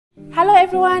Hello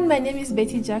everyone, my name is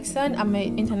Betty Jackson. I'm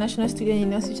an international student in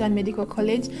North Sichuan Medical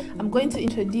College. I'm going to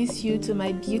introduce you to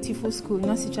my beautiful school,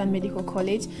 North Sichuan Medical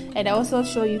College, and I also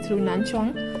show you through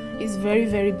Nanchong. It's very,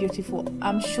 very beautiful.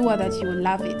 I'm sure that you will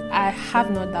love it. I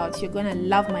have no doubt you're gonna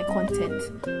love my content.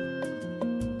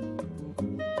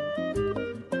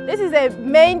 This is the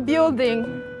main building,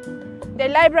 the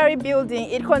library building.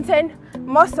 It contains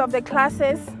most of the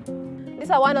classes. These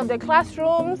are one of the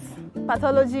classrooms,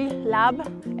 pathology lab,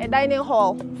 a dining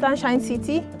hall, Sunshine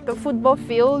City, the football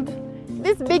field.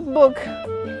 This big book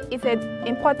is an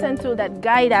important tool that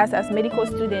guides us as medical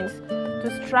students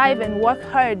to strive and work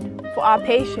hard for our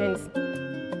patients.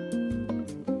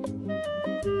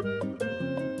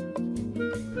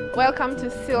 Welcome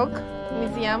to Silk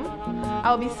Museum.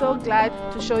 I'll be so glad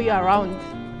to show you around.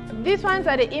 These ones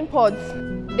are the imports.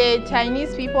 The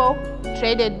Chinese people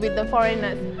traded with the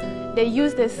foreigners. They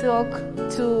use the silk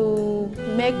to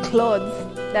make clothes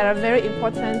that are very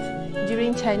important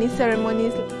during Chinese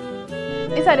ceremonies.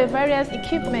 These are the various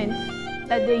equipment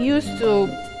that they use to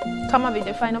come up with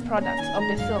the final product of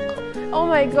the silk. Oh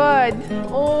my God,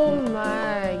 oh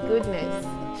my goodness.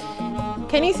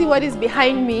 Can you see what is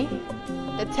behind me?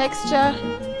 The texture,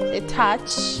 the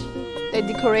touch, the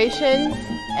decorations,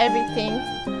 everything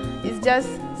is just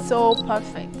so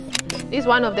perfect. This is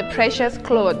one of the precious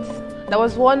clothes that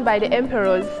was worn by the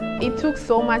emperors. It took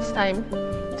so much time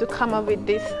to come up with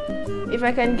this. If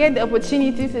I can get the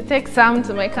opportunity to take some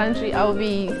to my country, I'll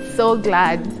be so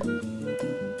glad.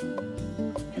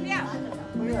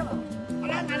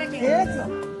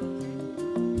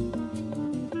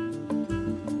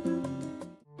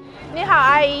 Ni hao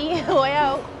ayi, 我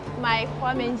要买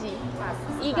花面鸡，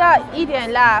一个一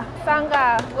点辣，三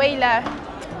个微辣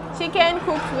 ，chicken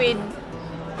cooked with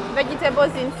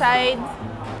vegetables inside.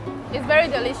 It's very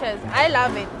delicious. I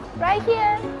love it. Right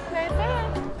here, my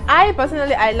friend. I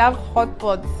personally love hot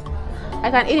pots.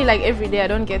 I can eat it like every day. I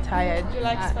don't get tired. You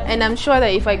like spicy? And I'm sure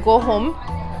that if I go home,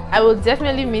 I will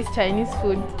definitely miss Chinese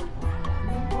food.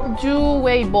 Ju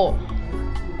Wei Bo.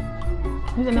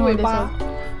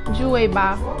 Ju Wei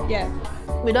Ba. Yeah.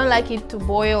 We don't like it to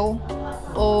boil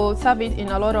or serve it in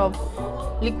a lot of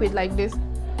liquid like this.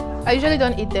 I usually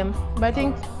don't eat them, but I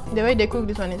think the way they cook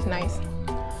this one is nice.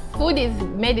 Food is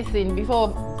medicine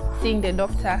before seeing the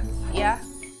doctor, yeah?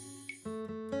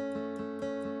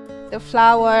 The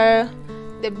flower,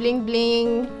 the bling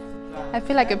bling. I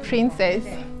feel like a princess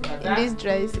in this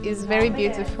dress. It's very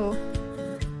beautiful.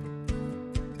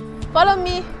 Follow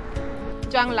me,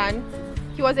 Zhang Lan.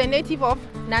 He was a native of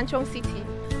Nanchong City.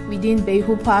 Within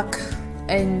Beihu Park,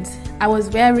 and I was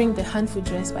wearing the Hanfu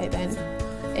dress by then,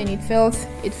 and it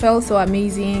felt so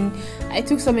amazing. I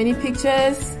took so many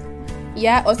pictures.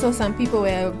 Yeah, also some people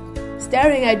were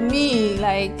staring at me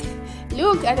like,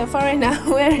 look at a foreigner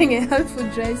wearing a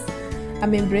Hanfu dress.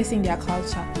 I'm embracing their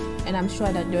culture, and I'm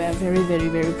sure that they were very, very,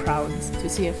 very proud to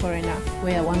see a foreigner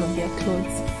wear one of their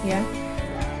clothes. Yeah.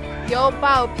 Yo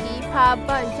bao pi pa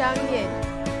ban jiang lian.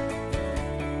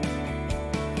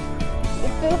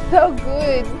 It feels so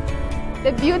good.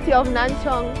 The beauty of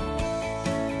Nanchong.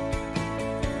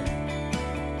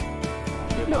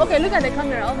 Okay, look at the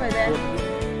camera over there.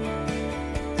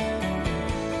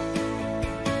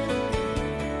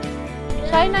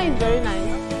 China is very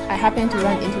nice. I happened to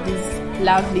run into these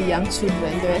lovely young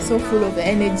children. They were so full of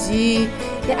energy.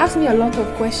 They asked me a lot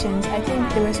of questions. I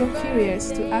think they were so curious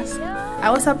to ask. I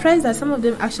was surprised that some of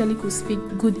them actually could speak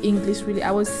good English. Really,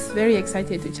 I was very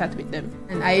excited to chat with them,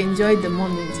 and I enjoyed the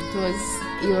moment.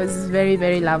 It was very,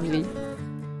 very lovely.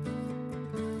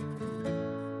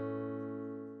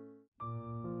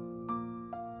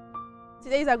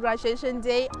 Today is our graduation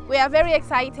day. We are very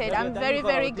excited. I'm very,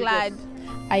 very glad.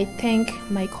 I thank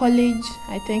my college,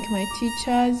 I thank my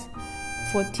teachers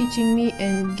for teaching me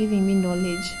and giving me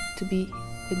knowledge to be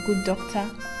a good doctor.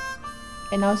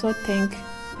 And I also thank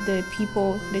the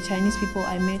Chinese people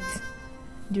I met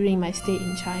during my stay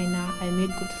in China. I made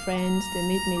good friends, they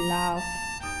made me laugh.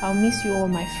 I'll miss you all,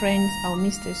 my friends. I'll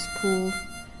miss the school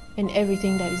and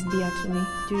everything that is dear to me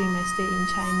during my stay in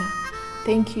China.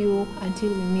 Thank you until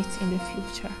we meet in the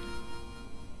future.